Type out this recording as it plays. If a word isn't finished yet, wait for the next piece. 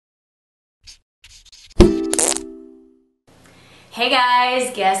Hey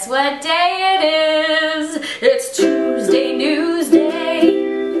guys, guess what day it is? It's Tuesday Newsday.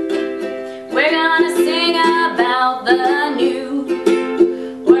 We're gonna sing about the new.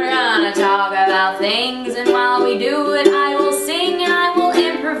 We're gonna talk about things, and while we do it, I will sing and I will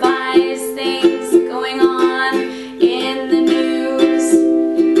improvise things going on in the news.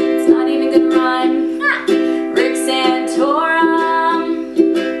 It's not even gonna rhyme. Rick Santorum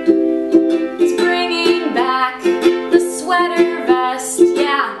is bringing back the sweater vest.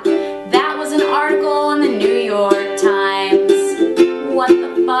 Yeah, that was an article in the New York Times. What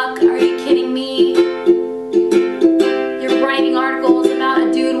the fuck? Are you kidding me? You're writing articles about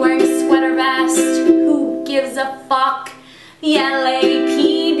a dude wearing a sweater vest. Who gives a fuck? The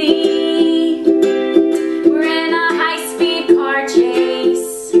LAPD. We're in a high-speed car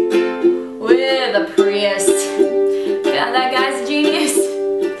chase with a Prius. Yeah, that guy's a genius.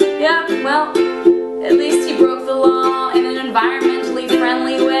 Yeah, well, at least he broke the law in an environmentally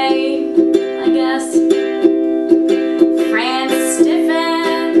friendly way, I guess. France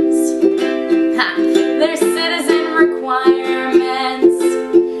stiffens their citizen requirements.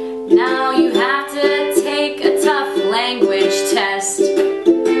 Now you have to take a tough language test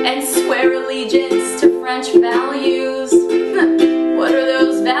and swear allegiance to French values. What are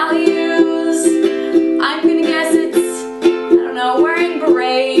those values? I'm gonna guess it's, I don't know, wearing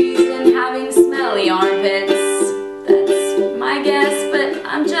berets and having smelly armpits. That's my guess, but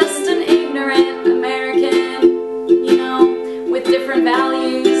I'm just an ignorant American, you know, with different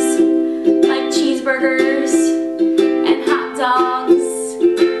values, like cheeseburgers and hot dogs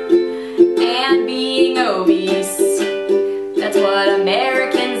and being obese. That's what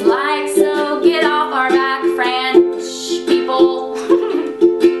Americans like, so get off our back, French people.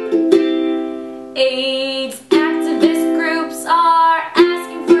 AIDS activist groups are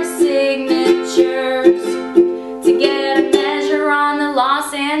asking for signatures to get a measure on the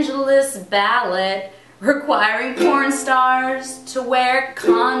Los Angeles ballot requiring porn stars to wear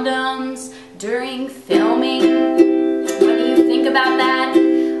condoms during filming. What do you think about that?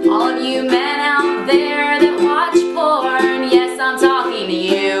 All of you men out there that watch porn, yes, I'm talking to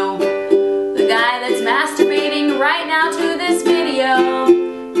you. The guy that's masturbating right now to this video.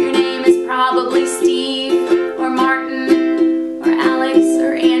 Your name is probably Steve, or Martin, or Alex,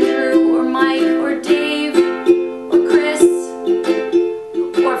 or Andrew, or Mike, or Dave, or Chris,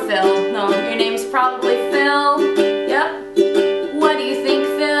 or Phil. No, your name's probably Phil. Yep. What do you think,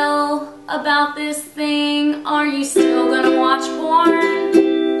 Phil, about this thing? Are you still gonna watch porn?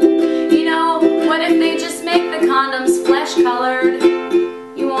 You know, what if they just make the condoms flesh-colored?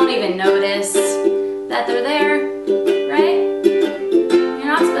 You won't even notice that they're there, right? You're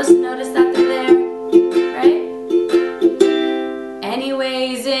not supposed to notice that they're there, right?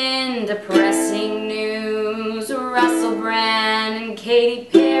 Anyways, in depressing news, Russell Brand and Katy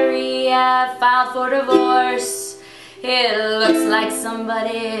Perry have filed for divorce. It looks like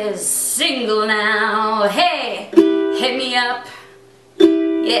somebody is single now. Hey, hit me up.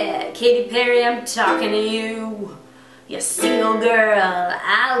 Yeah, Katy Perry, I'm talking to you. You single girl,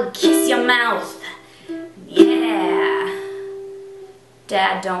 I'll kiss your mouth. Yeah.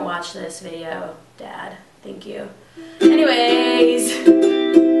 Dad, don't watch this video. Dad, thank you. Anyways,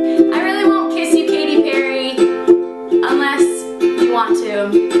 I really won't kiss you, Katy Perry, unless you want to.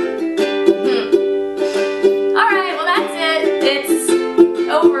 Alright, well that's it. It's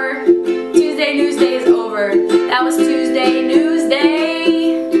over. Tuesday Newsday is over. That was Tuesday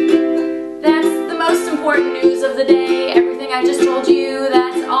Newsday. That's the most important news of the day. Everything I just told you,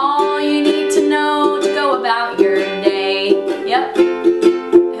 that's all you need to know to go about your day. Yep. I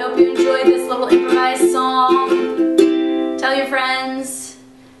hope you enjoyed this little improvised song. Tell your friends.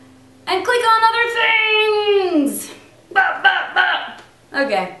 And click on other things. Bah, bah, bah.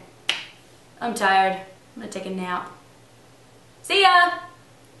 Okay. I'm tired. I'm gonna take a nap. See ya!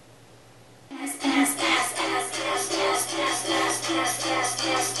 If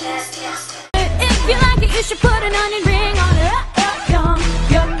you like it, you should put an onion ring on it. Yum,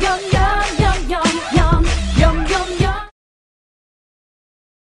 yum.